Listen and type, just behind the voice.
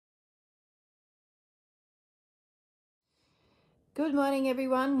Good morning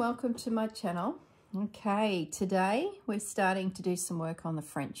everyone, welcome to my channel. Okay, today we're starting to do some work on the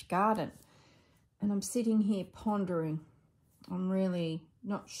French garden and I'm sitting here pondering. I'm really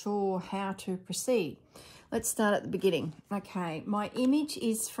not sure how to proceed. Let's start at the beginning. Okay, my image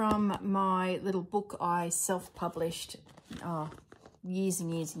is from my little book I self-published years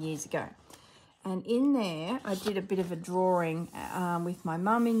and years and years ago. And in there, I did a bit of a drawing with my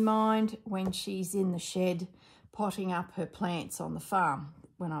mum in mind when she's in the shed potting up her plants on the farm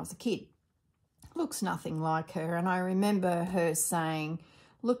when I was a kid. Looks nothing like her. And I remember her saying,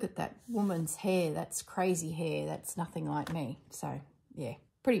 look at that woman's hair. That's crazy hair. That's nothing like me. So, yeah,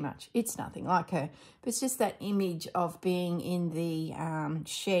 pretty much. It's nothing like her. But it's just that image of being in the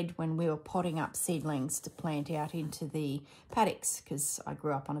shed when we were potting up seedlings to plant out into the paddocks because I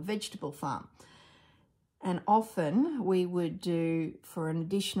grew up on a vegetable farm. And often we would do, for an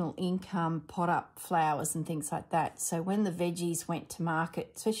additional income, pot up flowers and things like that. So when the veggies went to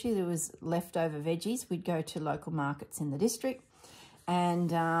market, especially if there was leftover veggies, we'd go to local markets in the district.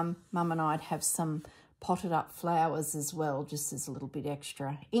 And Mum and I'd have some potted up flowers as well, just as a little bit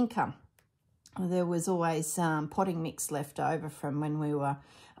extra income. There was always potting mix left over from when we were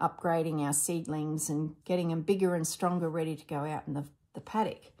upgrading our seedlings and getting them bigger and stronger, ready to go out in the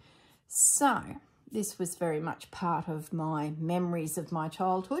paddock. So this was very much part of my memories of my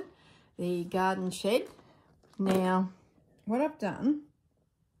childhood, the garden shed. Now, what I've done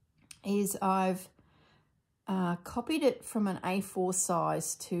is I've copied it from an A4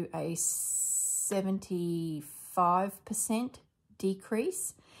 size to a 75%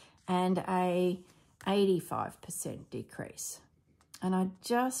 decrease and a 85% decrease. And I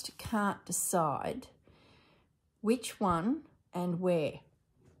just can't decide which one and where.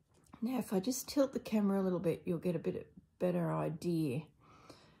 Now, if I just tilt the camera a little bit, you'll get a bit better idea.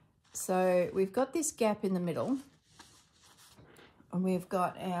 So we've got this gap in the middle, and we've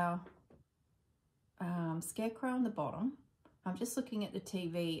got our scarecrow on the bottom. I'm just looking at the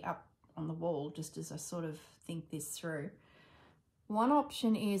TV up on the wall just as I sort of think this through. One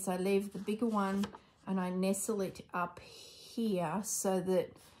option is I leave the bigger one and I nestle it up here so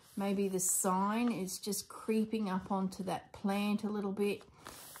that maybe the sign is just creeping up onto that plant a little bit.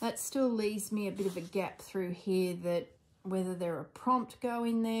 That still leaves me a bit of a gap through here that whether there a prompt go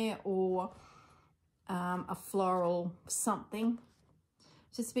in there or a floral something.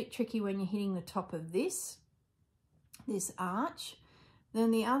 It's just a bit tricky when you're hitting the top of this arch.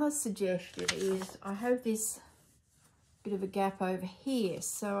 Then the other suggestion is I have this bit of a gap over here.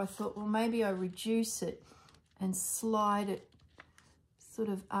 So I thought, well, maybe I reduce it and slide it sort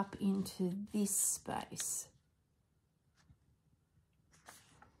of up into this space.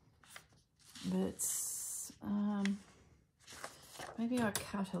 But maybe I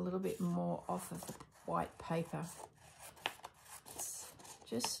cut a little bit more off of the white paper. It's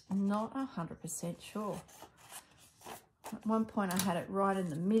just not 100% sure. At one point I had it right in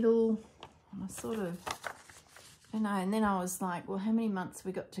the middle. And I sort of, I don't know, and then I was like, well, how many months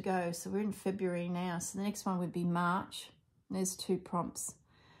we got to go? So we're in February now. So the next one would be March. And there's 2 prompts,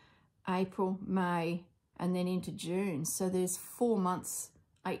 April, May, and then into June. So there's 4 months,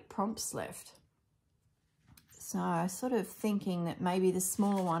 8 prompts left. So I was sort of thinking that maybe the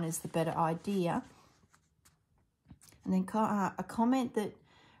smaller one is the better idea. And then a comment that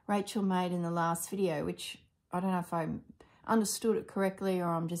Rachel made in the last video, which I don't know if I understood it correctly or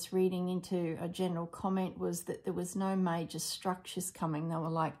I'm just reading into a general comment, was that there was no major structures coming. They were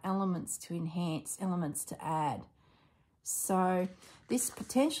like elements to enhance, elements to add. So this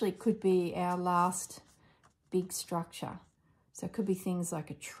potentially could be our last big structure. So it could be things like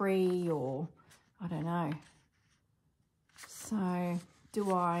a tree or I don't know. So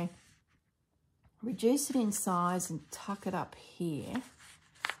do I reduce it in size and tuck it up here,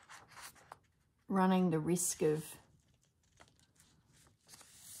 running the risk of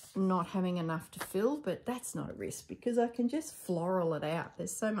not having enough to fill? But that's not a risk because I can just floral it out.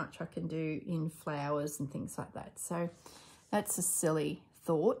 There's so much I can do in flowers and things like that. So that's a silly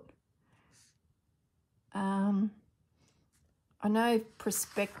thought. I know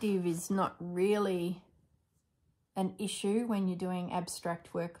perspective is not really an issue when you're doing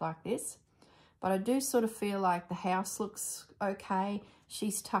abstract work like this, but I do sort of feel like the house looks okay.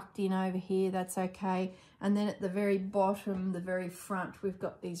 She's tucked in over here, that's okay. And then at the very bottom, the very front, we've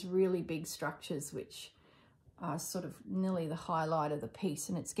got these really big structures which are sort of nearly the highlight of the piece,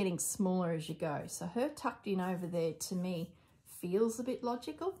 and it's getting smaller as you go. So her tucked in over there to me feels a bit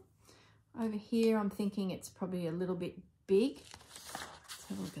logical. Over here I'm thinking it's probably a little bit big. Let's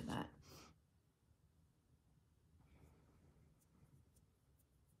have a look at that.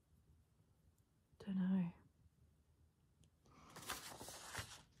 Don't know.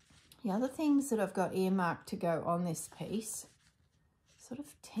 The other things that I've got earmarked to go on this piece, sort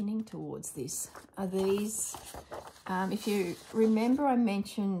of tending towards this, are these. If you remember, I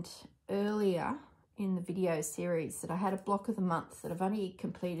mentioned earlier in the video series that I had a block of the month that I've only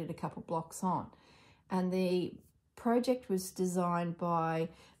completed a couple blocks on. And the project was designed by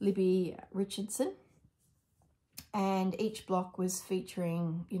Libby Richardson. And each block was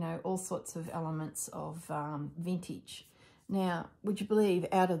featuring, you know, all sorts of elements of vintage. Now, would you believe,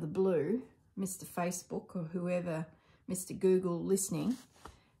 out of the blue, Mr. Facebook or whoever, Mr. Google listening,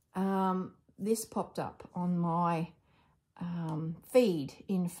 this popped up on my feed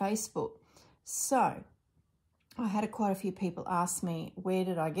in Facebook. So I had quite a few people ask me, where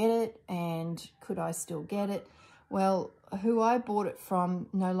did I get it and could I still get it? Well, who I bought it from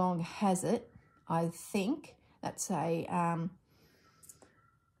no longer has it, I think. That's a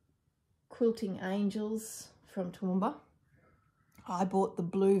Quilting Angels from Toowoomba. I bought the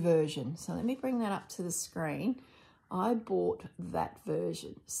blue version. So let me bring that up to the screen. I bought that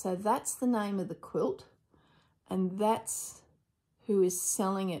version. So that's the name of the quilt, and that's who is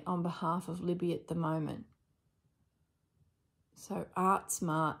selling it on behalf of Libby at the moment. So Art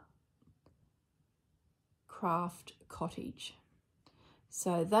Smart Craft Cottage.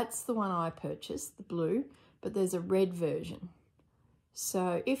 So that's the one I purchased, the blue. But there's a red version.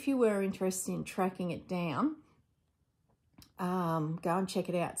 So if you were interested in tracking it down, go and check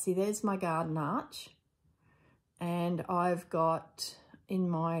it out. See, there's my garden arch. And I've got in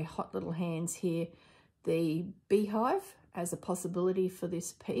my hot little hands here the beehive as a possibility for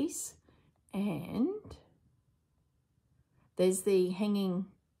this piece. And there's the hanging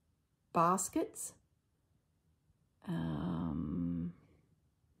baskets.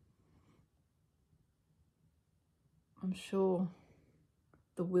 I'm sure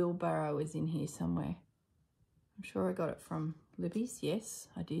the wheelbarrow is in here somewhere. I'm sure I got it from Libby's. Yes,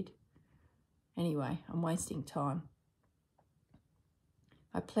 I did. Anyway, I'm wasting time.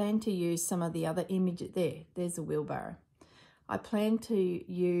 I plan to use some of the other images. There's a wheelbarrow. I plan to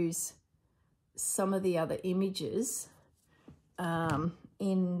use some of the other images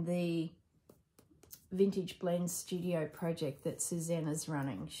in the Vintage Blend Studio project that Susanna's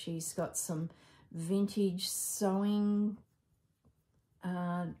running. She's got some vintage sewing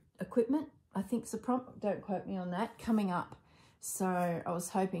equipment, I think's the prompt, don't quote me on that, coming up. So I was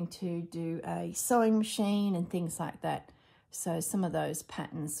hoping to do a sewing machine and things like that. So some of those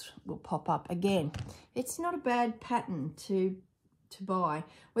patterns will pop up again. It's not a bad pattern to buy,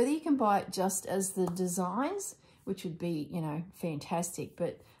 whether you can buy it just as the designs, which would be, you know, fantastic,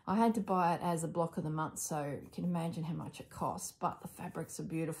 but I had to buy it as a block of the month, so you can imagine how much it costs. But the fabrics are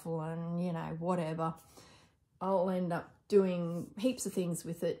beautiful, and, you know, whatever. I'll end up doing heaps of things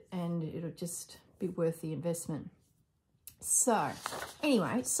with it, and it'll just be worth the investment. So,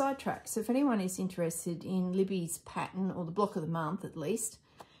 anyway, sidetrack. So if anyone is interested in Libby's pattern, or the block of the month at least,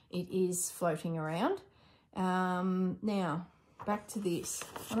 it is floating around. Now, back to this.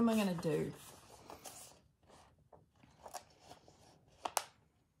 What am I going to do?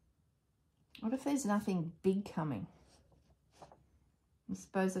 What if there's nothing big coming? I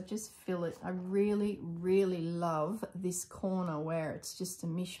suppose I just fill it. I really, really love this corner where it's just a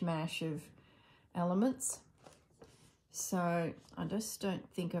mishmash of elements. So I just don't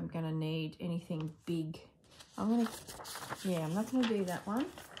think I'm going to need anything big. I'm not going to do that one.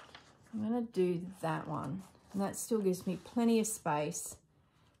 I'm going to do that one. And that still gives me plenty of space.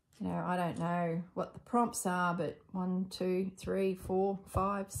 You know, I don't know what the prompts are, but 1, 2, 3, 4,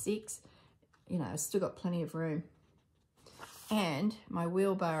 5, 6... You know, I've still got plenty of room. And my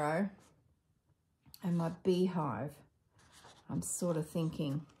wheelbarrow and my beehive, I'm sort of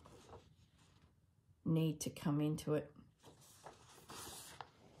thinking, need to come into it.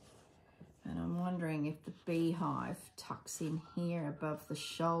 And I'm wondering if the beehive tucks in here above the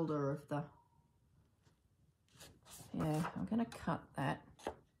shoulder of the... Yeah, I'm going to cut that.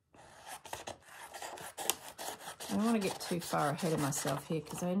 I don't want to get too far ahead of myself here,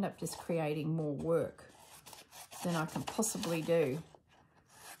 because I end up just creating more work than I can possibly do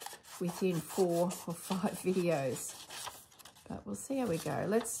within 4 or 5 videos. But we'll see how we go.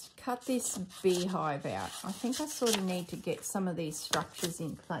 Let's cut this beehive out. I think I sort of need to get some of these structures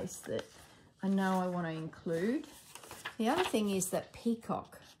in place that I know I want to include. The other thing is that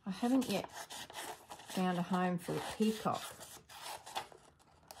peacock. I haven't yet found a home for the peacock.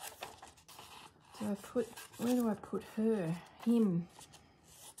 Where do I put her? Him.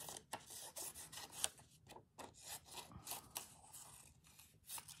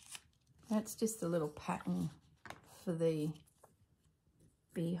 That's just a little pattern for the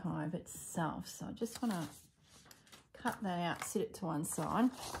beehive itself. So I just want to cut that out, sit it to one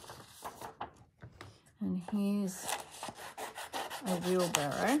side. And here's a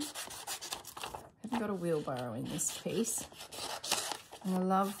wheelbarrow. I haven't got a wheelbarrow in this piece. And I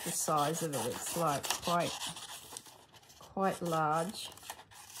love the size of it. It's like quite large.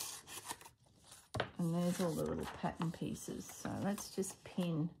 And there's all the little pattern pieces. So let's just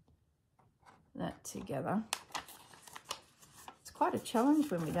pin that together. It's quite a challenge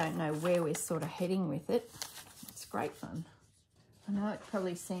when we don't know where we're sort of heading with it. It's great fun. I know it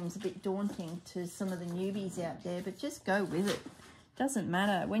probably seems a bit daunting to some of the newbies out there, but just go with it. Doesn't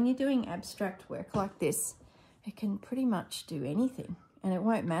matter. When you're doing abstract work like this, it can pretty much do anything. And it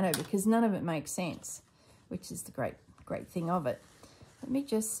won't matter because none of it makes sense, which is the great thing of it. Let me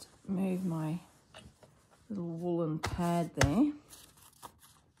just move my little woolen pad there.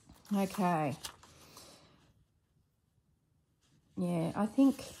 Okay. Yeah, I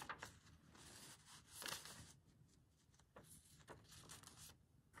think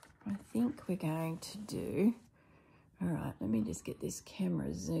we're going to do, all right, let me just get this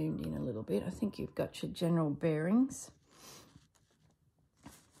camera zoomed in a little bit. I think you've got your general bearings.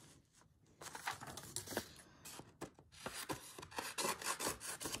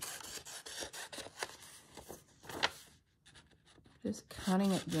 Just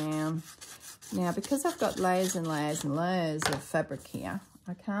cutting it down. Now, because I've got layers and layers and layers of fabric here,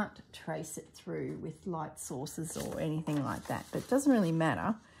 I can't trace it through with light sources or anything like that. But it doesn't really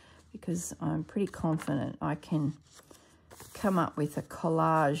matter because I'm pretty confident I can come up with a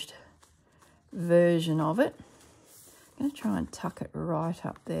collaged version of it. I'm going to try and tuck it right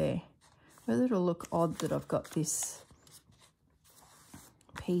up there. Whether it'll look odd that I've got this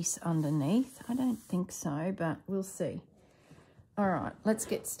piece underneath, I don't think so, but we'll see. All right, let's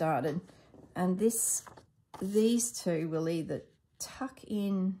get started. And these two will either tuck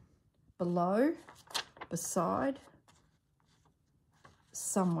in below, beside,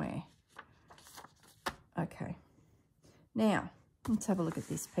 somewhere. Okay. Now, let's have a look at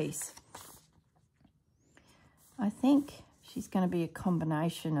this piece. I think she's going to be a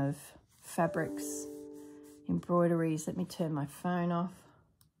combination of fabrics, embroideries. Let me turn my phone off.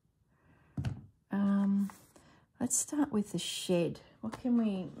 Let's start with the shed. What can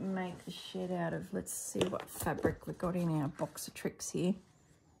we make the shed out of? Let's see what fabric we've got in our box of tricks here.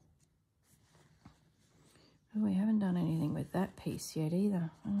 Oh, we haven't done anything with that piece yet either.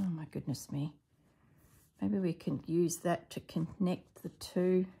 Oh my goodness me. Maybe we can use that to connect the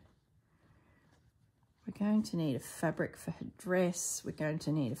two. We're going to need a fabric for her dress. We're going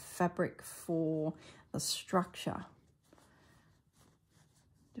to need a fabric for the structure.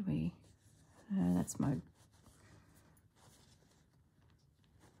 Do we? That's my...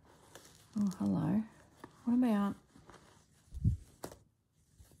 Oh, hello. What about...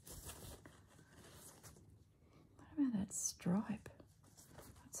 that stripe?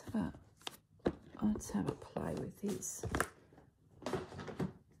 Let's have a play with this.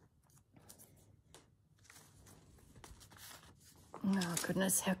 Oh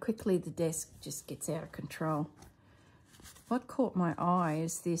goodness, how quickly the desk just gets out of control. What caught my eye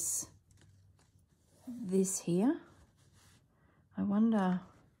is this here. I wonder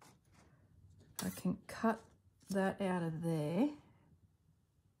if I can cut that out of there.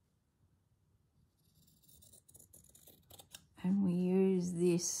 And we use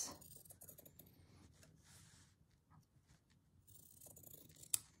this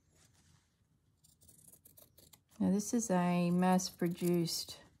now. This is a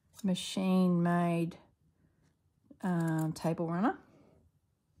mass-produced, machine-made table runner.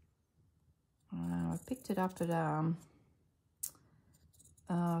 I picked it up at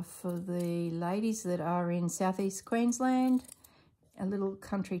for the ladies that are in southeast Queensland, a little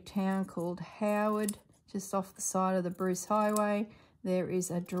country town called Howard. Just off the side of the Bruce Highway, there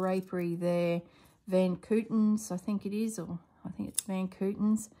is a drapery there, Van Kooten's, I think it is, or I think it's Van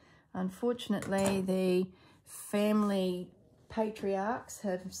Kooten's. Unfortunately, the family patriarchs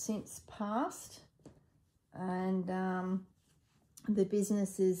have since passed, and the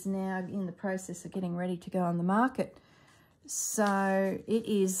business is now in the process of getting ready to go on the market. So it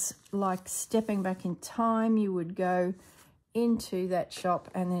is like stepping back in time. You would go into that shop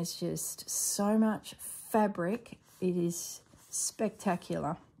and there's just so much fabric. It is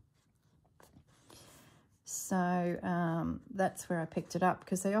spectacular. So that's where I picked it up,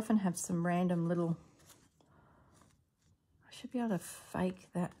 because they often have some random little, I should be able to fake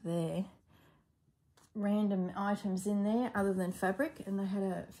that there, random items in there other than fabric, and they had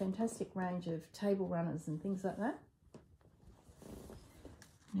a fantastic range of table runners and things like that.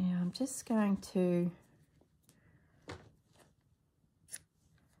 Now I'm just going to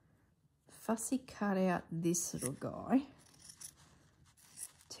fussy cut out this little guy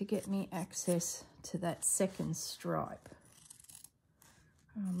to get me access to that second stripe.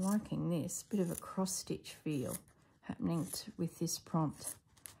 I'm liking this, bit of a cross stitch feel happening with this prompt.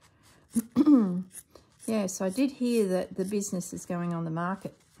 Yes, I did hear that the business is going on the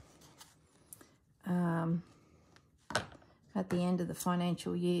market at the end of the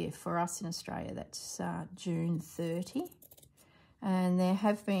financial year. For us in Australia, that's June 30. And there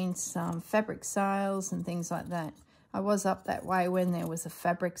have been some fabric sales and things like that. I was up that way when there was a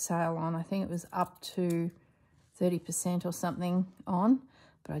fabric sale on. I think it was up to 30% or something on,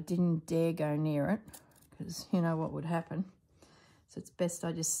 but I didn't dare go near it because you know what would happen. So it's best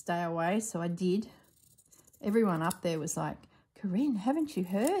I just stay away. So I did. Everyone up there was like, Corrine, haven't you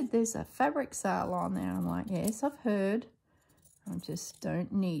heard? There's a fabric sale on there. I'm like, yes, I've heard. I just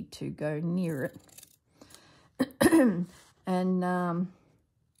don't need to go near it. And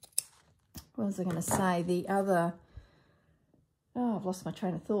what was I going to say? The other, I've lost my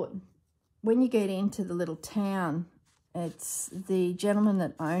train of thought. When you get into the little town, it's the gentleman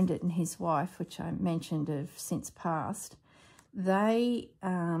that owned it and his wife, which I mentioned have since passed. They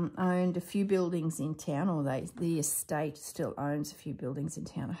owned a few buildings in town, or the estate still owns a few buildings in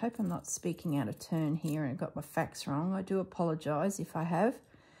town. I hope I'm not speaking out of turn here and got my facts wrong. I do apologise if I have.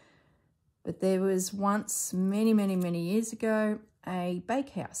 But there was once, many, many, many years ago, a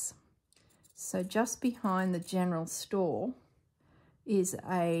bakehouse. So just behind the general store is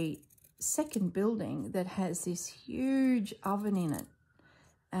a second building that has this huge oven in it.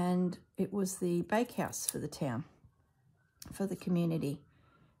 And it was the bakehouse for the town, for the community.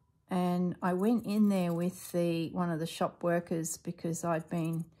 And I went in there with one of the shop workers because I'd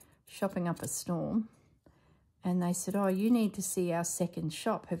been shopping up a storm. And they said, oh, you need to see our second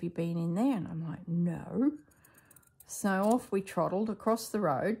shop. Have you been in there? And I'm like, no. So off we trottled across the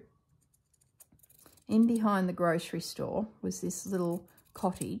road. In behind the grocery store was this little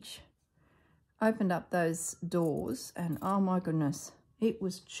cottage. Opened up those doors and oh my goodness, it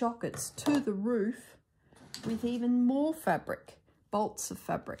was chockers to the roof with even more fabric, bolts of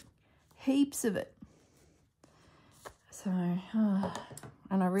fabric, heaps of it. So,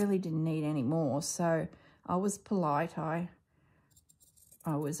 and I really didn't need any more. So I was polite. I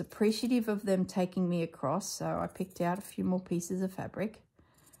was appreciative of them taking me across. So I picked out a few more pieces of fabric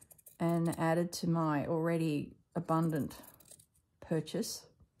and added to my already abundant purchase.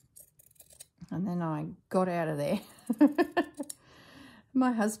 And then I got out of there.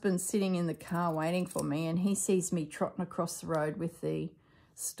 My husband's sitting in the car waiting for me, and he sees me trotting across the road with the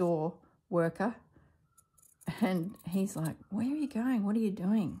store worker. And he's like, where are you going? What are you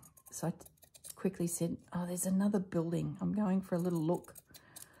doing? So I quickly said, oh, there's another building. I'm going for a little look.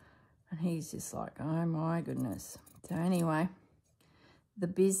 And he's just like, oh my goodness. So anyway, the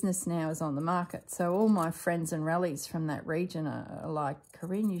business now is on the market. So all my friends and rallies from that region are like,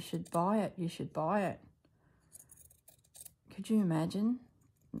 Corrine, you should buy it. You should buy it. Could you imagine?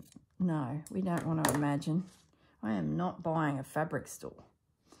 No, we don't want to imagine. I am not buying a fabric store.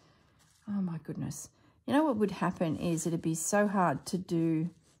 Oh my goodness. You know what would happen is it'd be so hard to do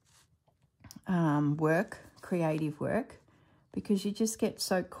work, creative work, because you just get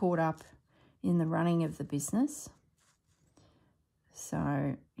so caught up in the running of the business.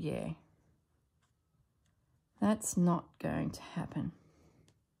 So, yeah, that's not going to happen.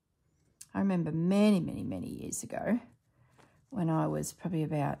 I remember many, many, many years ago when I was probably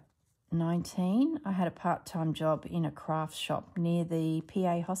about 19, I had a part-time job in a craft shop near the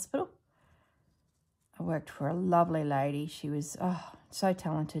PA hospital. I worked for a lovely lady. She was so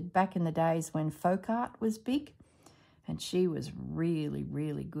talented. Back in the days when folk art was big, and she was really,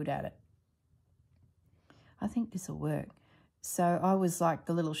 really good at it. I think this will work. So I was like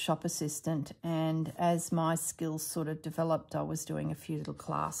the little shop assistant, and as my skills sort of developed, I was doing a few little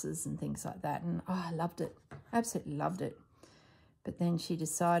classes and things like that, and I loved it. Absolutely loved it. But then she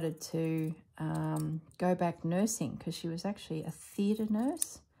decided to go back nursing because she was actually a theatre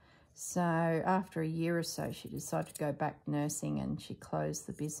nurse. So after a year or so, she decided to go back nursing, and she closed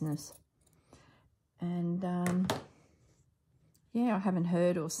the business. And yeah, I haven't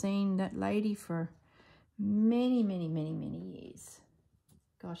heard or seen that lady for many, many, many, many years.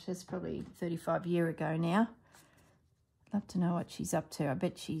 Gosh, that's probably 35 years ago now. I'd love to know what she's up to. I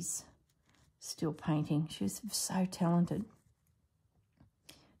bet she's still painting. She was so talented.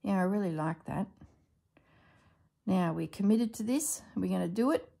 Yeah, I really like that. Now, we're committed to this. Are we going to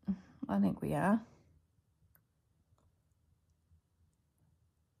do it? I think we are.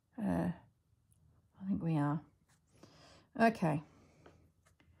 I think we are. Okay.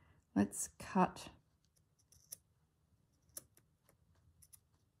 Let's cut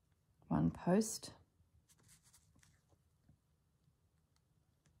one post.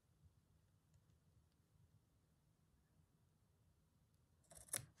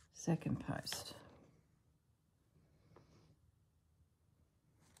 second post.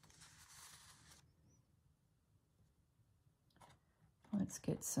 Let's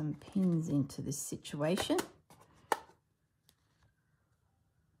get some pins into this situation.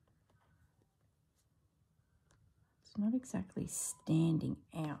 It's not exactly standing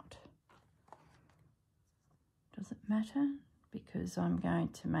out. Does it matter? Because I'm going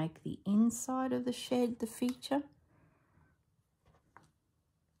to make the inside of the shed the feature.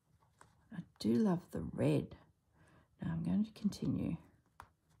 I do love the red. Now I'm going to continue.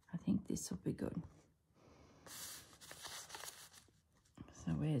 I think this will be good.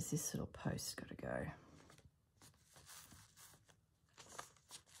 So where's this little post got to go?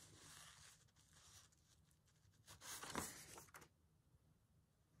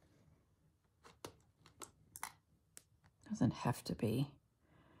 Doesn't have to be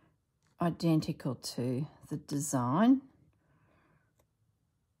identical to the design,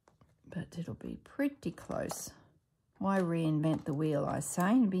 but it'll be pretty close. Why reinvent the wheel, I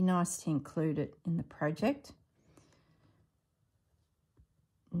say? It'd be nice to include it in the project.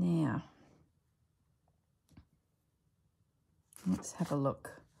 Now, let's have a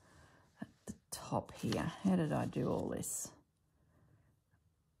look at the top here. How did I do all this?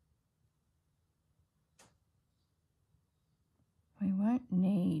 We won't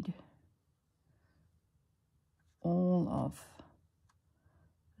need all of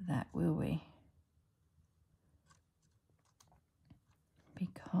that, will we?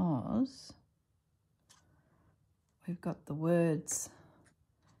 Because we've got the words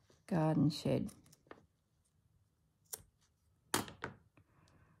garden shed.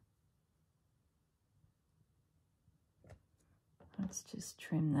 Let's just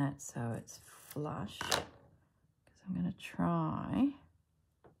trim that so it's flush, because I'm going to try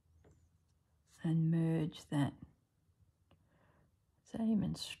and merge that. Is that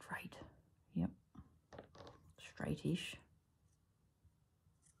even straight? Yep, straightish.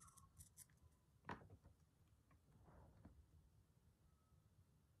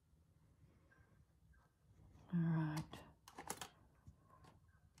 All right.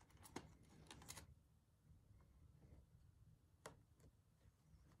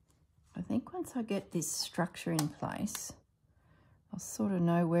 I think once I get this structure in place, I'll sort of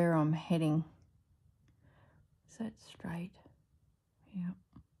know where I'm heading. Is that straight? Yep.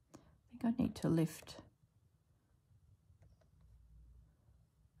 I think I need to lift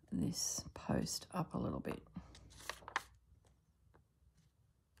this post up a little bit.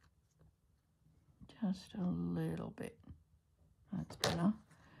 Just a little bit. That's better. I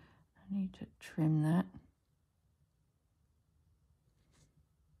need to trim that.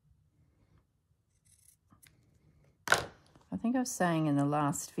 I think I was saying in the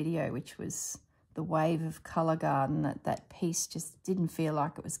last video, which was the wave of colour garden, that that piece just didn't feel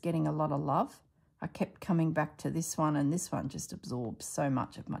like it was getting a lot of love. I kept coming back to this one, and this one just absorbed so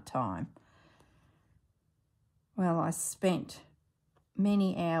much of my time. Well, I spent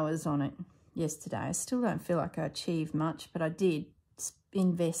many hours on it yesterday. I still don't feel like I achieved much, but I did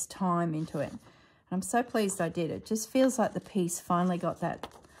invest time into it. And I'm so pleased I did. It just feels like the piece finally got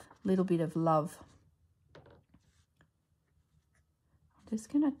that little bit of love. I'm just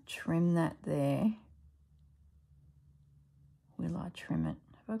going to trim that there. Will I trim it?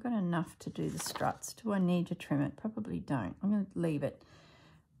 Have I got enough to do the struts? Do I need to trim it? Probably don't. I'm going to leave it.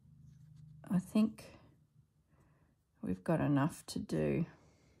 I think we've got enough to do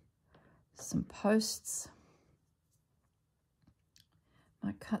some posts.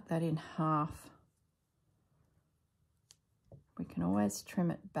 Might cut that in half. We can always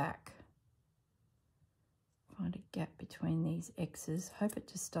trim it back. Find a gap between these X's. Hope it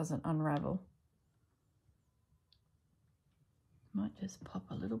just doesn't unravel. Might just pop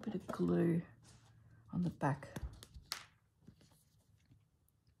a little bit of glue on the back,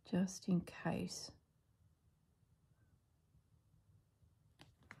 just in case.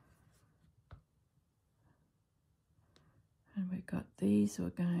 And we've got these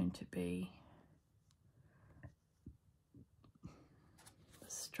are going to be the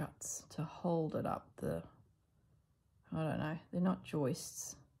struts to hold it up. I don't know, they're not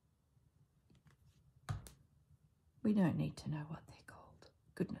joists. We don't need to know what they're called.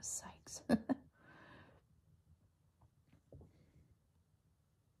 Goodness sakes.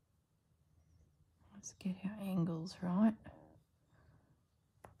 Let's get our angles right.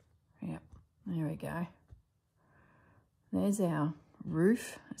 Yep, there we go. There's our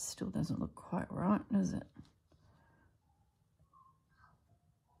roof. It still doesn't look quite right, does it?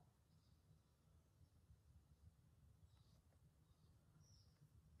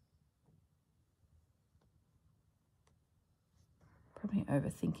 Probably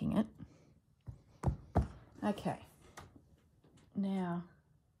overthinking it. Okay. Now,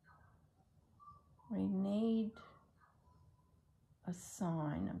 we need a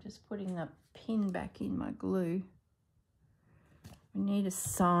sign. I'm just putting the pin back in my glue. We need a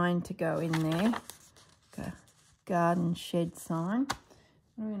sign to go in there, like a garden shed sign.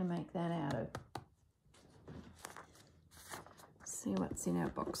 What are we going to make that out of? Let's see what's in our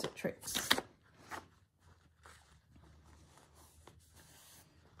box of tricks.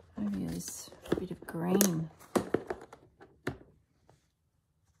 Maybe there's a bit of green.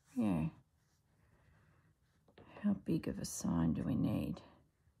 Yeah. How big of a sign do we need?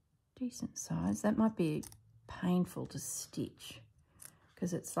 Decent size. That might be painful to stitch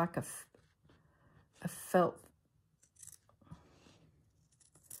because it's like a felt,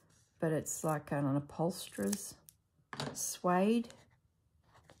 but it's like an upholsterer's suede.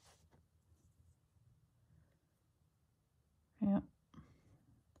 Yep,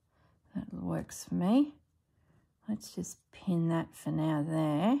 that works for me. Let's just pin that for now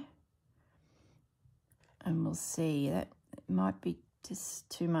there, and we'll see. That it might be just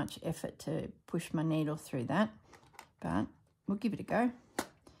too much effort to push my needle through that, but we'll give it a go.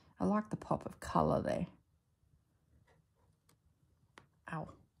 I like the pop of colour there. Ow.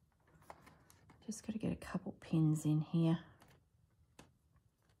 Just got to get a couple pins in here.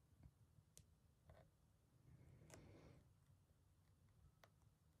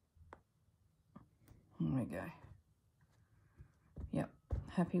 There we go. Yep,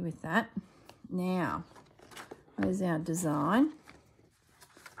 happy with that. Now, there's our design.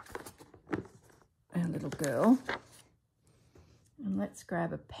 Our little girl. And let's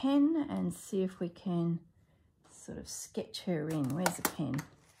grab a pen and see if we can sort of sketch her in. Where's the pen?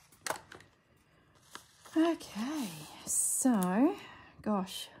 Okay, so,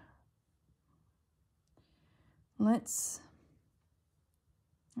 gosh. Let's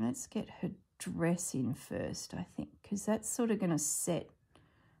get her dress in first, I think, because that's sort of going to set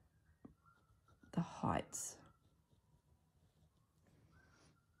the heights.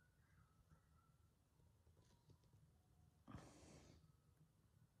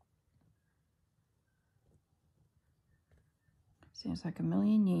 Seems like a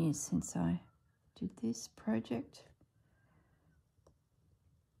million years since I did this project.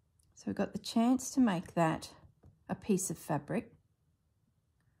 So we got the chance to make that a piece of fabric.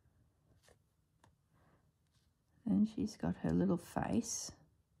 Then she's got her little face,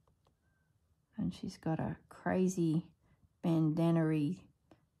 and she's got a crazy bandana-y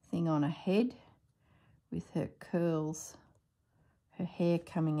thing on her head with her curls, her hair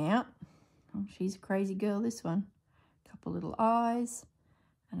coming out. Oh, she's a crazy girl, this one. Couple little eyes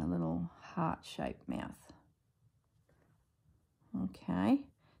and a little heart-shaped mouth. Okay,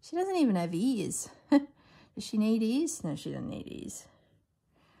 she doesn't even have ears. Does she need ears? No, she doesn't need ears.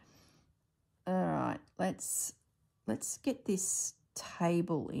 All right, let's get this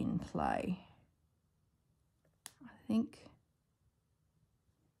table in play. I think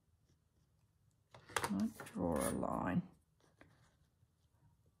I might draw a line.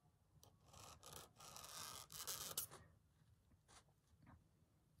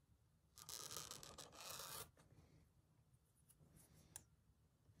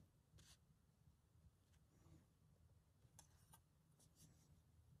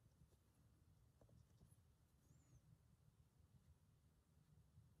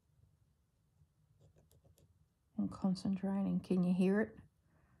 I'm concentrating. Can you hear it?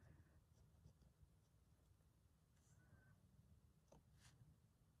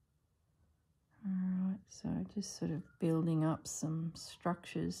 Alright, so just sort of building up some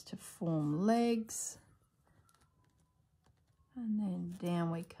structures to form legs. And then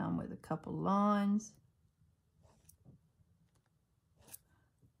down we come with a couple lines.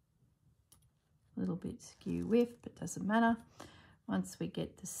 A little bit skew whiff, but doesn't matter. Once we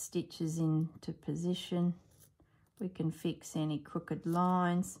get the stitches into position, we can fix any crooked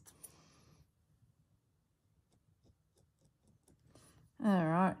lines. All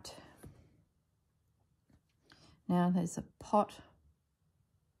right. Now there's a pot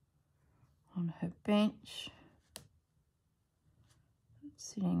on her bench,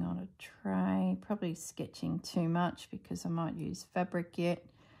 sitting on a tray, probably sketching too much because I might use fabric yet.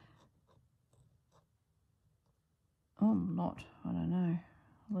 Oh, not, I don't know.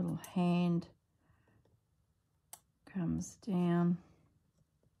 A little hand comes down.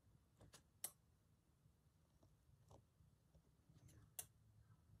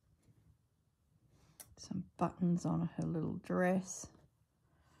 Some buttons on her little dress.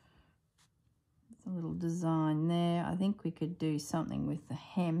 There's a little design there. I think we could do something with the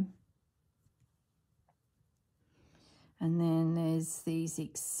hem. And then there's these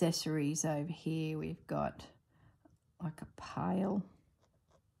accessories over here. We've got like a pail.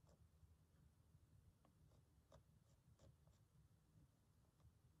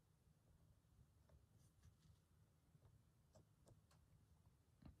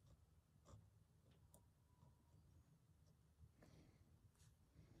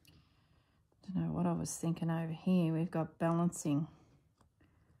 Don't know what I was thinking over here. We've got balancing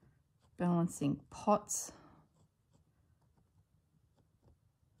pots.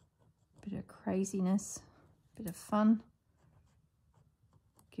 Bit of craziness, bit of fun.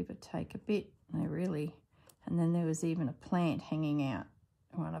 Give or take a bit. They really, and then there was even a plant hanging out,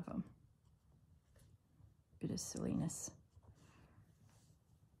 one of them. Bit of silliness.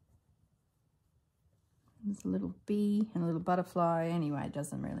 There's a little bee and a little butterfly. Anyway, it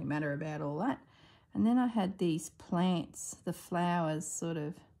doesn't really matter about all that. And then I had these plants, the flowers sort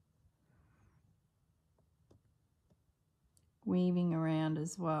of weaving around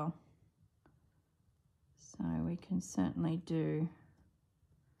as well. So we can certainly do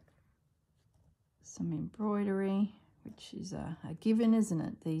some embroidery, which is a given, isn't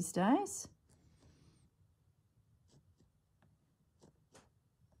it, these days?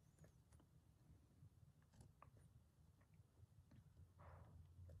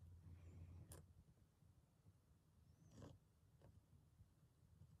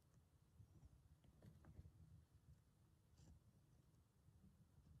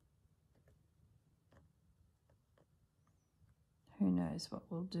 Who knows what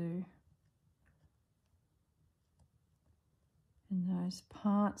we'll do in those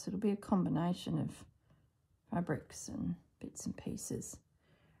parts. It'll be a combination of fabrics and bits and pieces.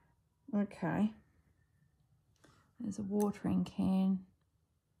 Okay, there's a watering can.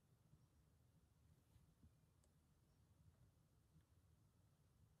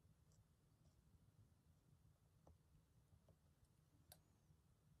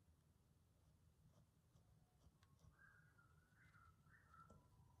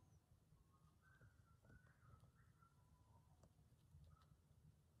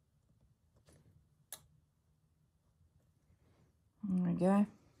 There we go.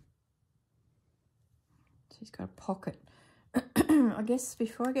 She's got a pocket. I guess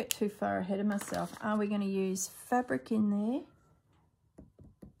before I get too far ahead of myself, are we going to use fabric in there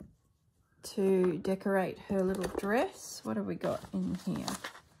to decorate her little dress? What have we got in here?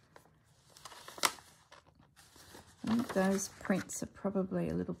 I think those prints are probably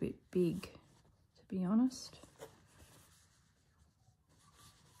a little bit big, to be honest.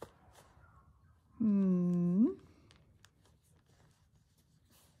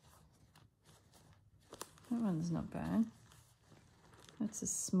 That one's not bad. That's a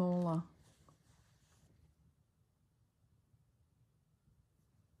smaller.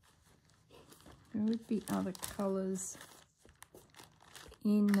 There would be other colours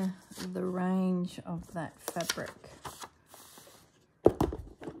in the range of that fabric.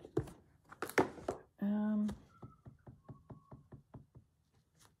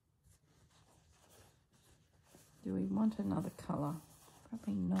 Do we want another colour?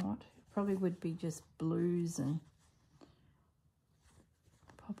 Probably not. It probably would be just blues and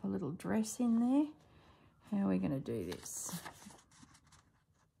pop a little dress in there. How are we going to do this?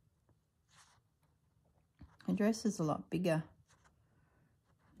 Her dress is a lot bigger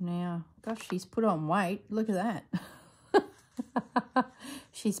now. Gosh, she's put on weight. Look at that.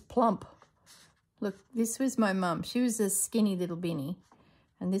 She's plump. Look, this was my mum. She was a skinny little binny,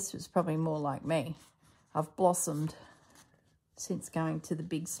 and this was probably more like me. I've blossomed since going to the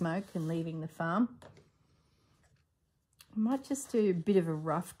big smoke and leaving the farm. I might just do a bit of a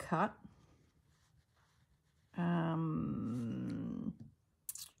rough cut. How am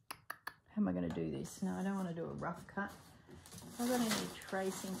I going to do this? No, I don't want to do a rough cut. I've got any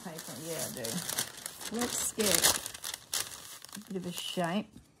tracing paper? Yeah, I do. Let's get a bit of a shape.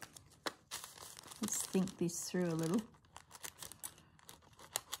 Let's think this through a little.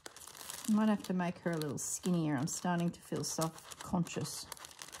 I might have to make her a little skinnier. I'm starting to feel self-conscious.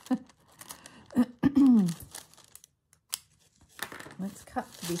 Let's cut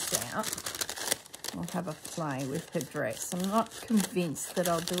this out. I'll have a play with her dress. I'm not convinced that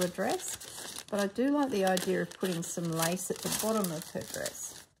I'll do a dress, but I do like the idea of putting some lace at the bottom of her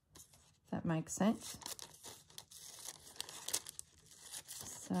dress. That makes sense.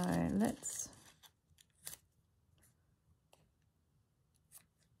 So let's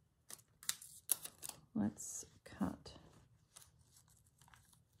cut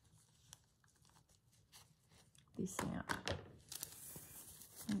this out.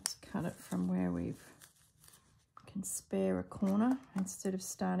 Let's cut it from where we can spare a corner instead of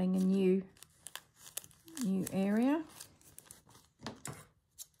starting a new area.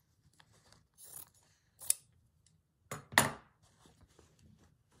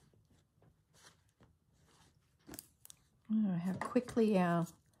 Oh, how quickly our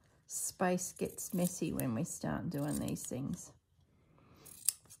space gets messy when we start doing these things.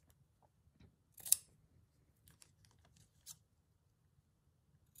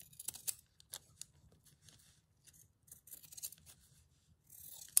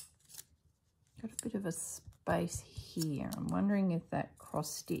 Got a bit of a space here. I'm wondering if that cross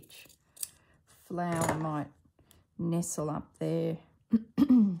stitch flower might nestle up there.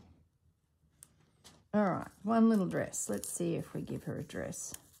 All right, one little dress. Let's see if we give her a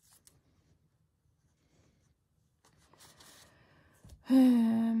dress.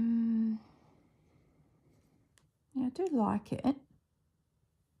 Yeah, I do like it. But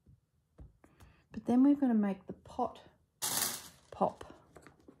then we're going to make the pot pop.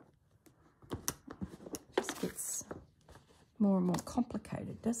 It just gets more and more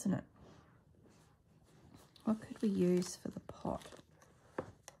complicated, doesn't it? What could we use for the pot?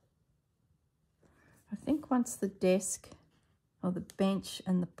 I think once the desk or the bench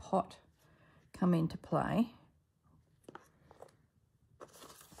and the pot come into play,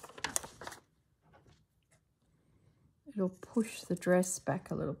 it'll push the dress back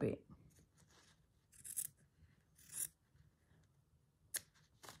a little bit.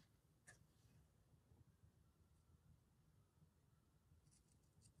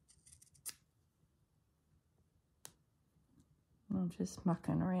 I'm just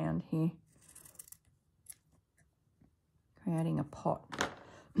mucking around here, creating a pot,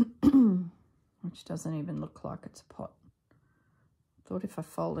 which doesn't even look like it's a pot. Thought if I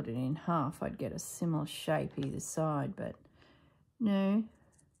folded it in half, I'd get a similar shape either side, but no.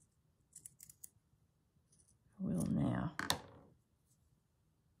 I will now.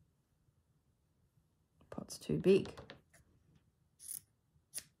 Pot's too big.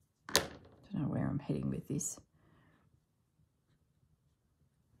 Don't know where I'm heading with this.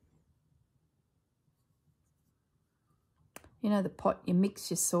 You know the pot you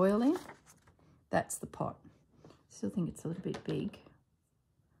mix your soil in? That's the pot. Still think it's a little bit big.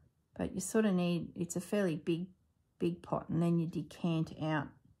 But you sort of need, it's a fairly big pot, and then you decant out.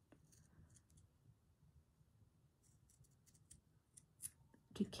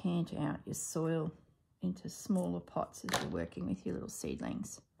 Decant out your soil into smaller pots as you're working with your little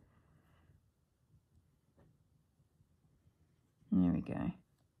seedlings. There we go.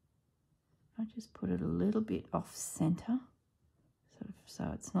 I just put it a little bit off center, sort of,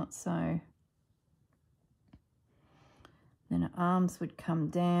 so it's not so. Then her arms would come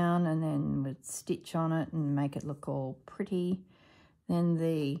down and then we'd stitch on it and make it look all pretty. Then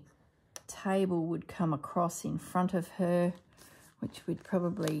the table would come across in front of her, which we'd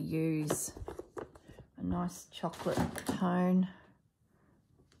probably use a nice chocolate tone.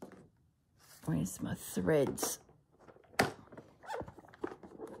 Where's my threads? So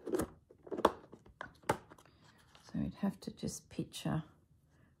we'd have to just picture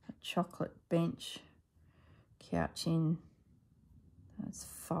a chocolate bench, couch in. That's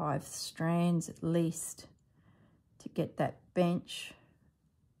 5 strands at least to get that bench.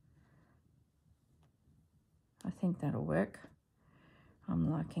 I think that'll work.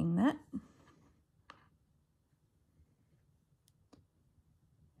 I'm liking that.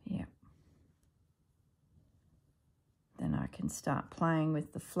 Yeah. Then I can start playing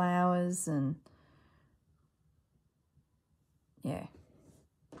with the flowers and yeah.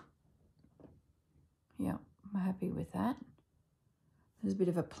 Yeah, I'm happy with that. There's a bit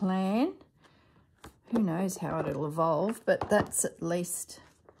of a plan. Who knows how it'll evolve, but that's at least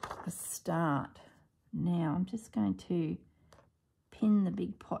a start. Now I'm just going to pin the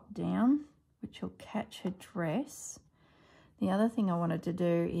big pot down, which will catch her dress. The other thing I wanted to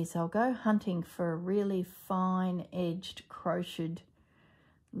do is I'll go hunting for a really fine edged crocheted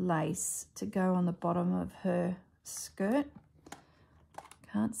lace to go on the bottom of her skirt.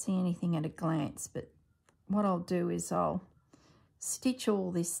 Can't see anything at a glance, but what I'll do is I'll stitch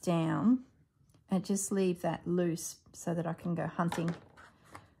all this down and just leave that loose so that I can go hunting.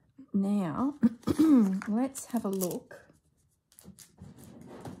 Now, let's have a look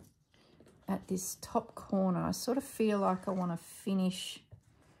at this top corner. I sort of feel like I want to finish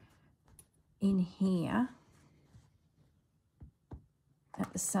in here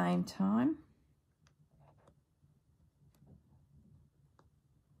at the same time.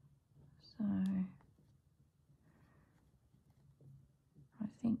 So I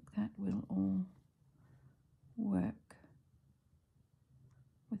think that will all work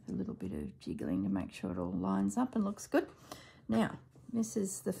with a little bit of jiggling to make sure it all lines up and looks good. Now, this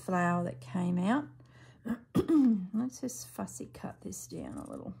is the flower that came out. Let's just fussy cut this down a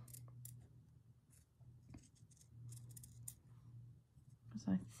little.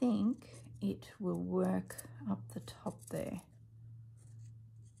 So I think it will work up the top there.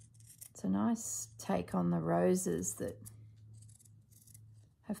 It's a nice take on the roses that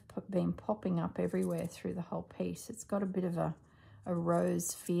have been popping up everywhere through the whole piece. It's got a bit of a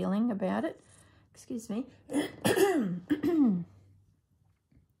rose feeling about it. Excuse me.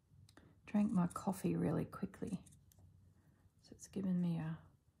 Drank my coffee really quickly, so it's given me a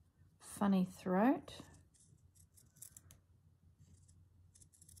funny throat.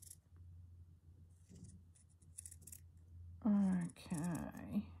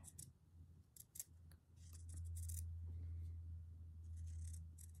 Okay.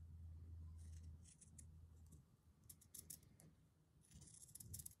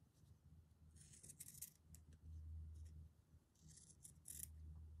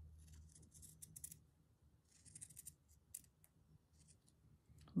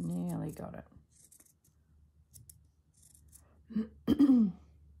 Nearly got it.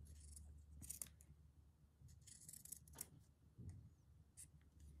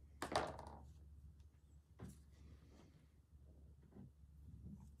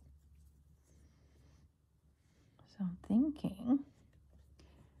 So I'm thinking,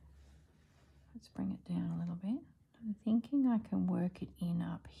 let's bring it down a little bit. I'm thinking I can work it in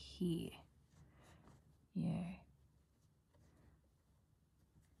up here. Yeah.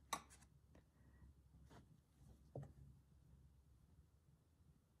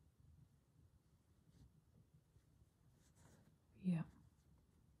 Yeah.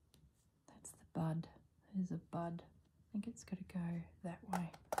 That's the bud. There's a bud. I think it's got to go that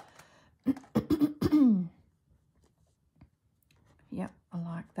way. Yep, I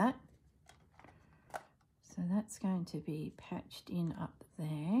like that. So that's going to be patched in up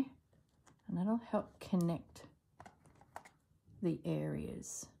there, and that'll help connect the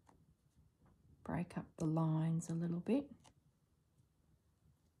areas. Break up the lines a little bit.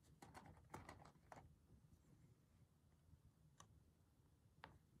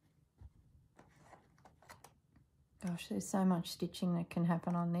 Gosh, there's so much stitching that can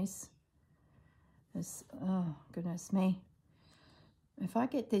happen on this. Oh, goodness me. If I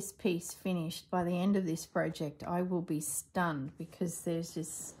get this piece finished by the end of this project, I will be stunned, because there's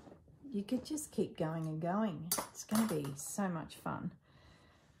just, you could just keep going and going. It's going to be so much fun.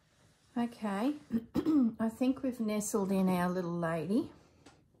 Okay, I think we've nestled in our little lady.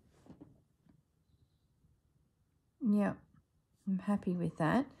 Yep, I'm happy with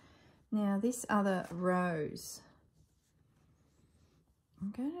that. Now this other rose, I'm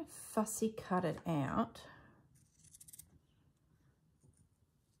going to fussy cut it out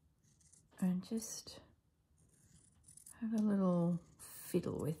and just have a little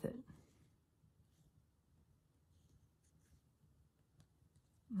fiddle with it.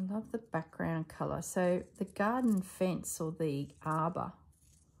 I love the background colour. So the garden fence, or the arbour,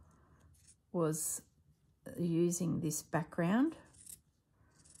 was using this background,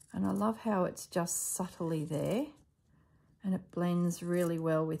 and I love how it's just subtly there and it blends really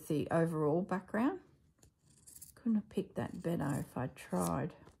well with the overall background. Couldn't have picked that better if I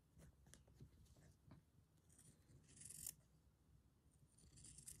tried.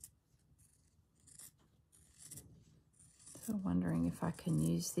 So wondering if I can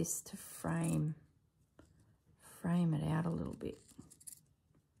use this to frame it out a little bit.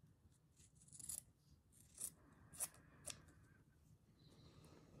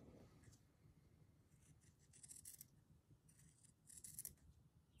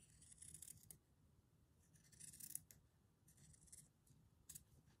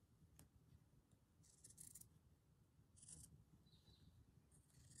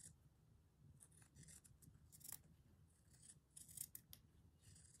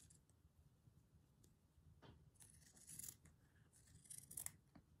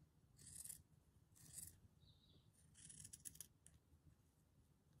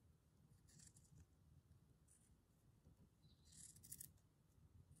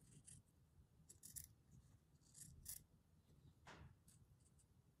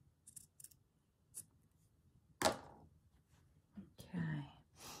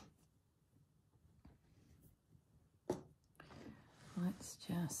 Let's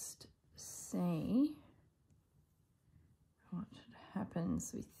just see what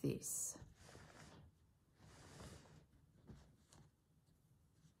happens with this.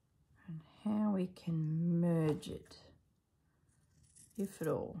 And how we can merge it, if at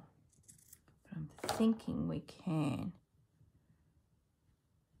all. But I'm thinking we can.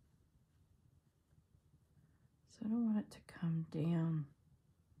 So I don't want it to come down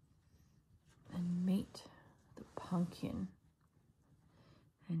and meet the pumpkin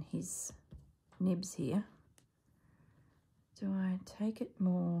and his nibs here. do I take it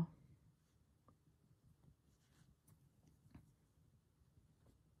more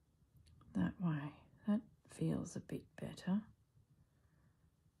that way? That feels a bit better.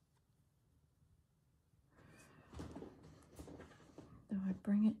 Do I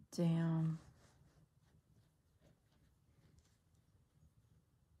bring it down?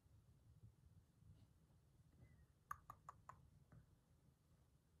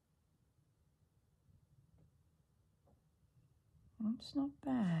 It's not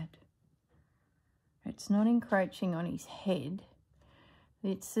bad. It's not encroaching on his head.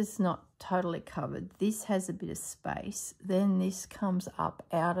 It's just not totally covered. This has a bit of space. Then this comes up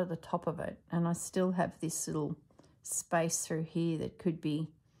out of the top of it. And I still have this little space through here that could be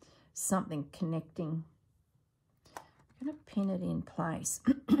something connecting. I'm going to pin it in place.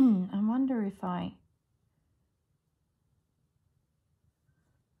 I wonder if I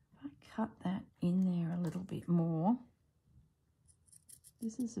cut that in there a little bit more.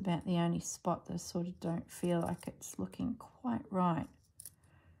 This is about the only spot that I sort of don't feel like it's looking quite right.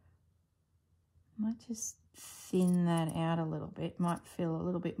 Might just thin that out a little bit. Might feel a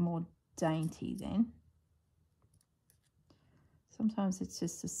little bit more dainty then. Sometimes it's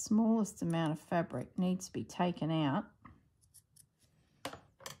just the smallest amount of fabric needs to be taken out.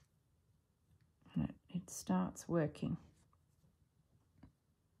 And it starts working.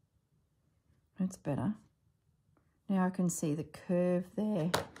 That's better. Now I can see the curve there.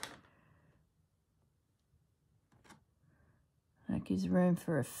 That gives room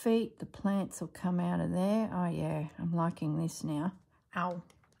for a feet. The plants will come out of there. Oh yeah, I'm liking this now. Ow,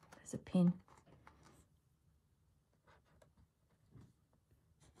 there's a pin.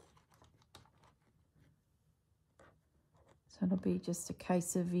 So it'll be just a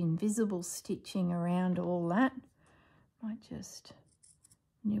case of invisible stitching around all that. Might just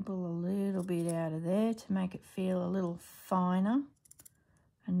nibble a little bit out of there to make it feel a little finer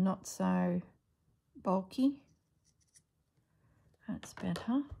and not so bulky. That's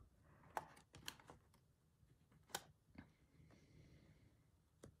better.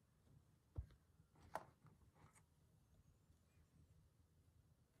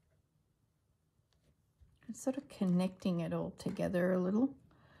 It's sort of connecting it all together a little.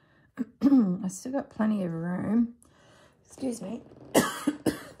 I still got plenty of room. Excuse me.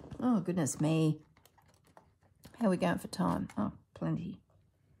 Oh, goodness me. How are we going for time? Oh, plenty.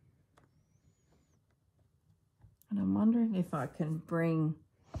 And I'm wondering if I can bring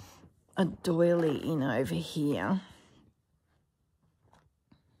a doily in over here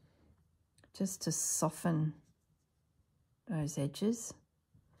just to soften those edges.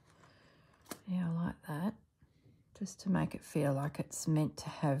 Yeah, I like that. Just to make it feel like it's meant to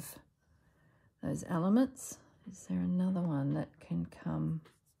have those elements. Is there another one that can come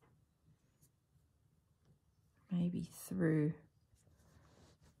maybe through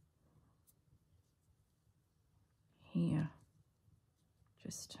here,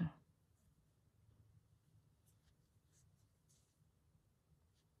 just to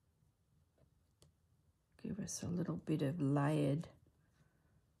give us a little bit of layered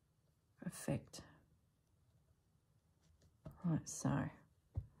effect, like so.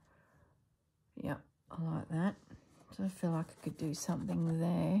 Yep, I like that. So I feel like I could do something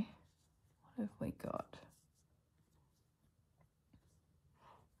there. What have we got?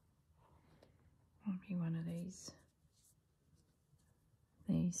 Maybe one of these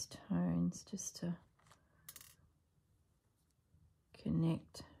tones just to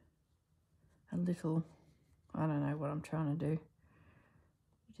connect a little. I don't know what I'm trying to do.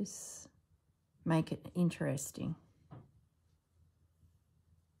 Just make it interesting.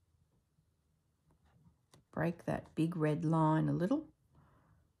 Break that big red line a little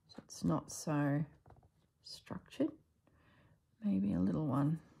so it's not so structured. Maybe a little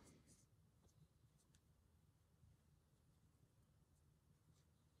one.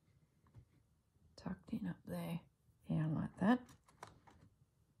 Tucked in up there. Yeah, I like that.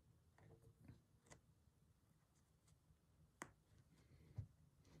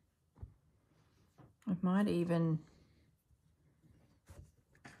 I might even,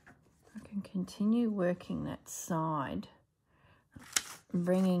 I can continue working that side,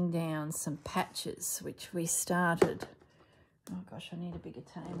 bringing down some patches, which we started. Oh gosh, I need a bigger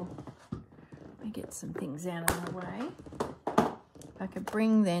table. Let me get some things out of the way. I could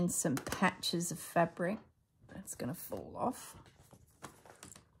bring then some patches of fabric. That's going to fall off.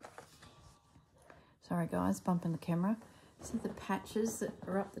 Sorry guys, bumping the camera. See the patches that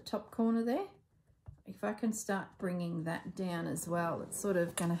are up the top corner there? If I can start bringing that down as well, it's sort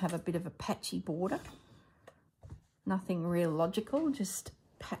of going to have a bit of a patchy border. Nothing real logical, just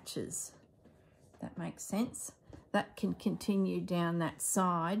patches. That makes sense. that can continue down that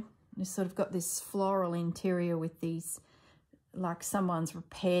side. It's sort of got this floral interior with these, like someone's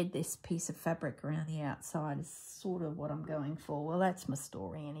repaired this piece of fabric around the outside is sort of what I'm going for. Well, that's my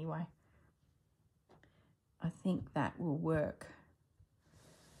story anyway. I think that will work.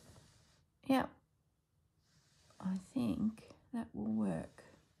 Yep. I think that will work.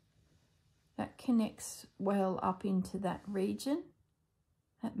 That connects well up into that region.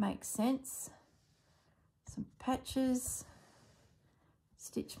 That makes sense. Some patches.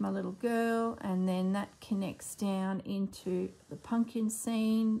 Stitch my little girl, and then that connects down into the pumpkin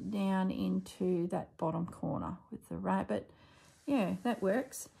scene, down into that bottom corner with the rabbit. Yeah, that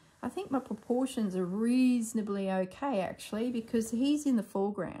works. I think my proportions are reasonably okay actually, because he's in the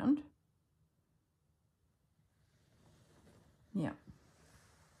foreground. Yeah.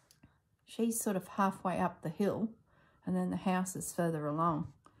 She's sort of halfway up the hill, and then the house is further along.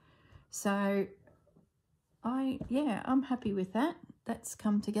 So I'm happy with that. That's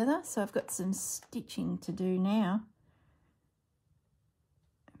come together. So I've got some stitching to do now.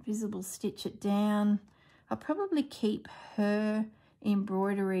 Visible stitch it down. I'll probably keep her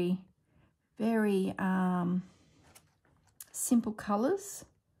embroidery very simple colours.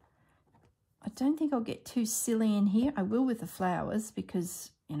 I don't think I'll get too silly in here. I will with the flowers because,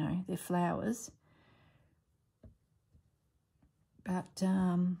 you know, they're flowers. But,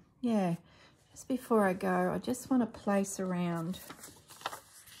 yeah, just before I go, I just want to place around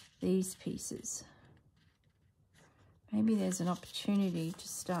these pieces. Maybe there's an opportunity to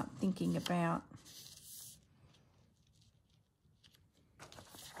start thinking about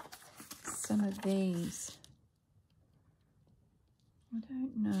some of these. I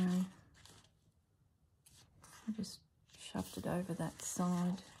don't know. I just shoved it over that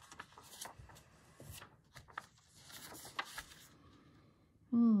side.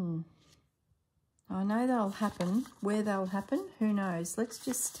 I know they'll happen. Where they'll happen, who knows? Let's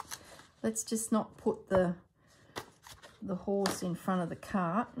just not put the horse in front of the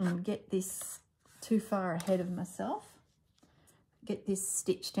cart and get this too far ahead of myself. Get this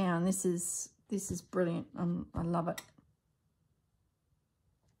stitched down. This is brilliant. I love it.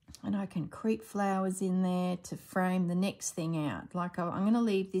 And I can creep flowers in there to frame the next thing out. Like I'm going to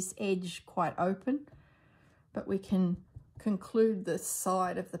leave this edge quite open, but we can conclude the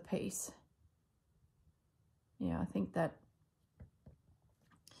side of the piece. Yeah, I think that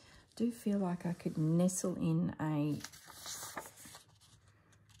I do feel like I could nestle in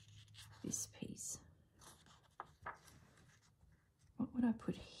this piece. What would I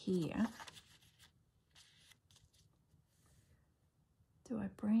put here? Do I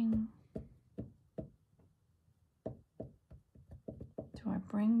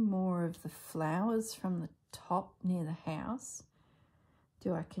bring more of the flowers from the top near the house?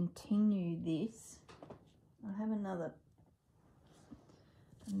 Do I continue this? I have another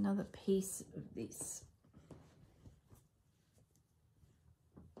piece of this.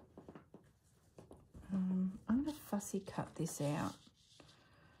 I'm going to fussy cut this out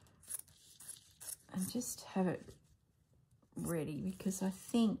and just have it ready, because I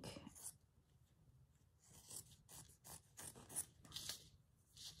think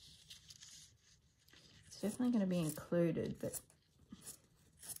it's definitely going to be included, but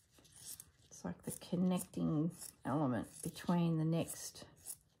it's like the connecting element between the next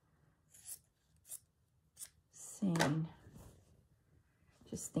scene.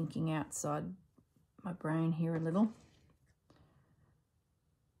 Just thinking outside my brain here a little.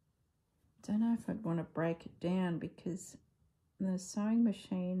 Don't know if I'd want to break it down because the sewing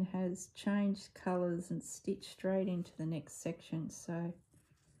machine has changed colours and stitched straight into the next section, so I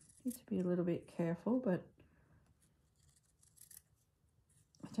need to be a little bit careful. But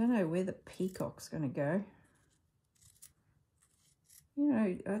I don't know where the peacock's going to go. You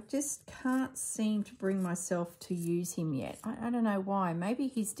know, I just can't seem to bring myself to use him yet. I don't know why. Maybe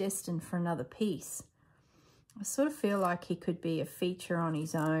he's destined for another piece. I sort of feel like he could be a feature on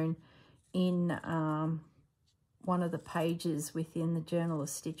his own in one of the pages within the Journal of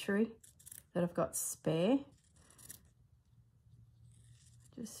Stitchery that I've got spare.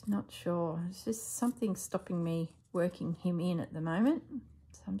 Just not sure. It's just something stopping me working him in at the moment.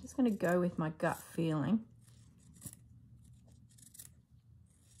 So I'm just going to go with my gut feeling.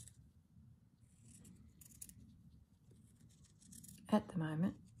 At the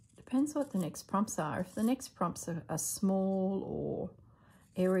moment. Depends what the next prompts are. If the next prompts are small or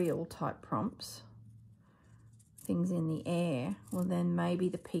aerial type prompts, things in the air, well then maybe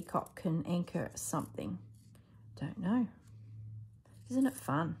the peacock can anchor something. Don't know. Isn't it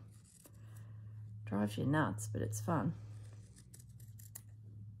fun? Drives you nuts, but it's fun.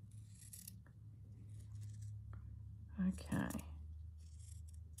 Okay.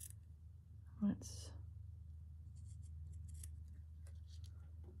 Let's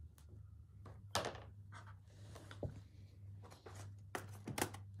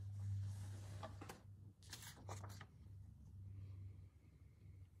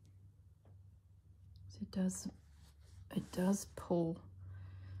it does pull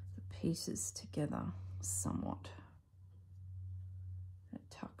the pieces together somewhat. It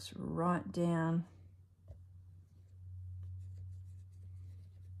tucks right down,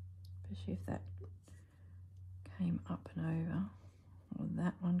 especially if that came up and over, or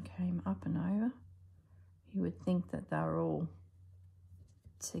that one came up and over. You would think that they're all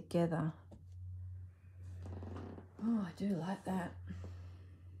together. Oh, I do like that.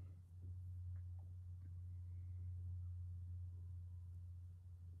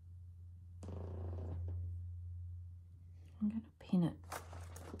 I'm going to pin it.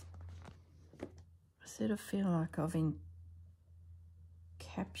 I sort of feel like I've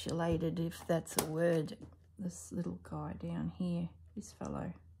encapsulated, if that's a word, this little guy down here, this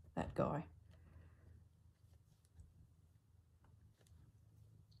fellow, that guy.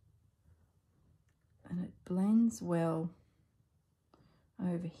 And it blends well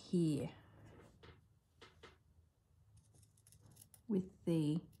over here with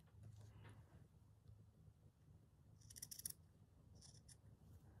the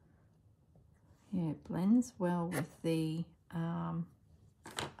it blends well with the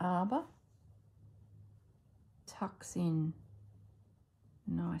arbor, tucks in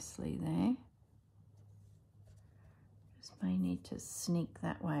nicely there. Just may need to sneak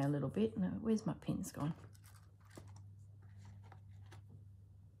that way a little bit. No, where's my pins gone?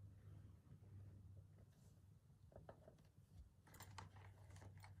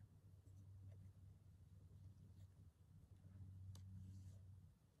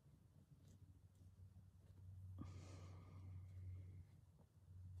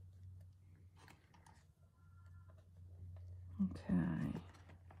 Okay.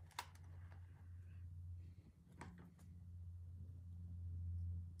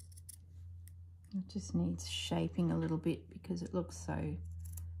 It just needs shaping a little bit because it looks so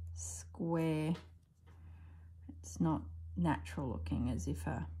square. It's not natural looking, as if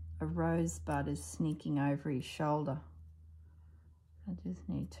a rosebud is sneaking over his shoulder. I just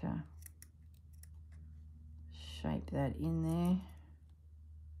need to shape that in there.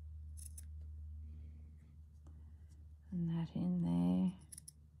 And that in there.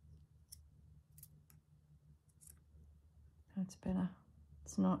 That's better.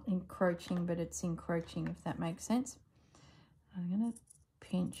 It's not encroaching, but it's encroaching, if that makes sense. I'm going to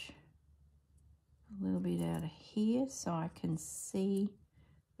pinch a little bit out of here so I can see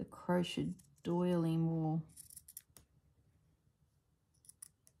the crochet doily more.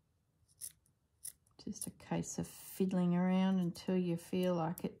 Just a case of fiddling around until you feel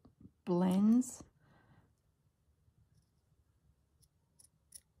like it blends.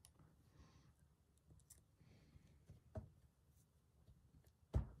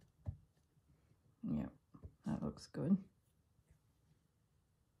 Yep, that looks good.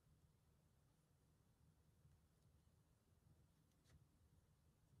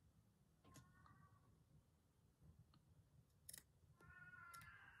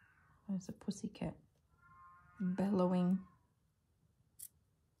 There's a pussycat bellowing.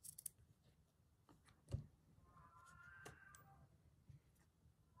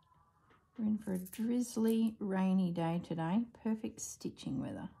 We're in for a drizzly, rainy day today. Perfect stitching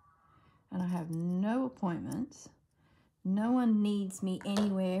weather. And I have no appointments. No one needs me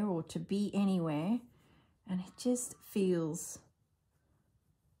anywhere or to be anywhere. And it just feels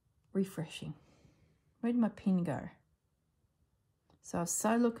refreshing. Where did my pin go? So I was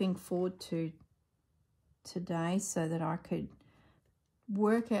so looking forward to today so that I could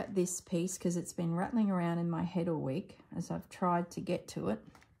work out this piece, because it's been rattling around in my head all week as I've tried to get to it.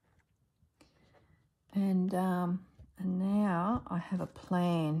 And now I have a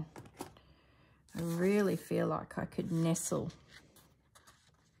plan. I really feel like I could nestle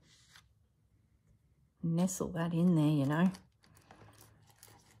that in there, you know.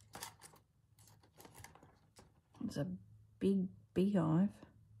 It's a big beehive.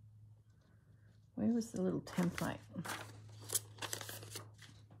 Where was the little template?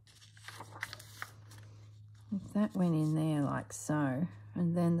 If that went in there like so,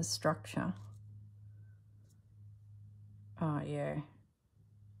 and then the structure. Oh yeah.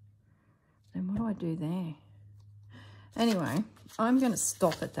 Then what do I do there? Anyway, I'm going to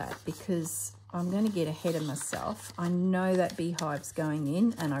stop at that because I'm going to get ahead of myself. I know that beehive's going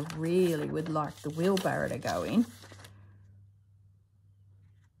in, and I really would like the wheelbarrow to go in.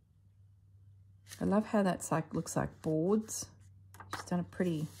 I love how that's like, looks like boards. She's done a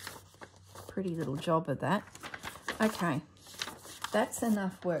pretty little job of that. Okay, that's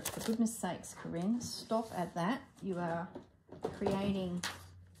enough work. For goodness sakes, Corrine, stop at that. You are creating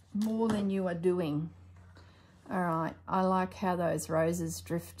more than you are doing. All right, I like how those roses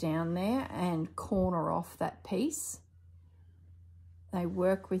drift down there and corner off that piece. They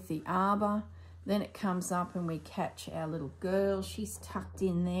work with the arbor. Then it comes up and we catch our little girl. She's tucked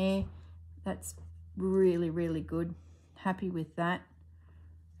in there. That's really, really good. Happy with that.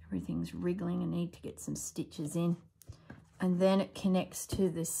 Everything's wriggling. I need to get some stitches in. And then it connects to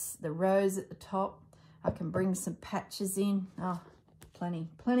the rose at the top. I can bring some patches in. Oh,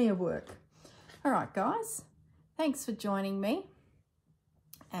 plenty of work. All right, guys. Thanks for joining me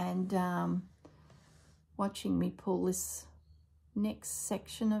and watching me pull this next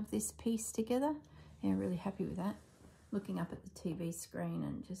section of this piece together. Yeah, really happy with that. Looking up at the TV screen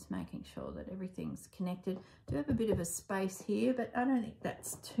and just making sure that everything's connected. I do have a bit of a space here, but I don't think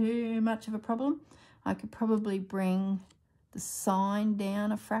that's too much of a problem. I could probably bring the sign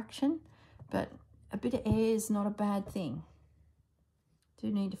down a fraction, but a bit of air is not a bad thing.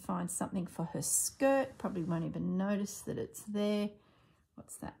 Do need to find something for her skirt. Probably won't even notice that it's there.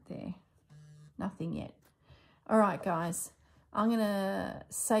 What's that there? Nothing yet. All right, guys. I'm going to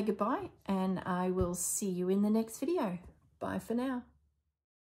say goodbye and I will see you in the next video. Bye for now.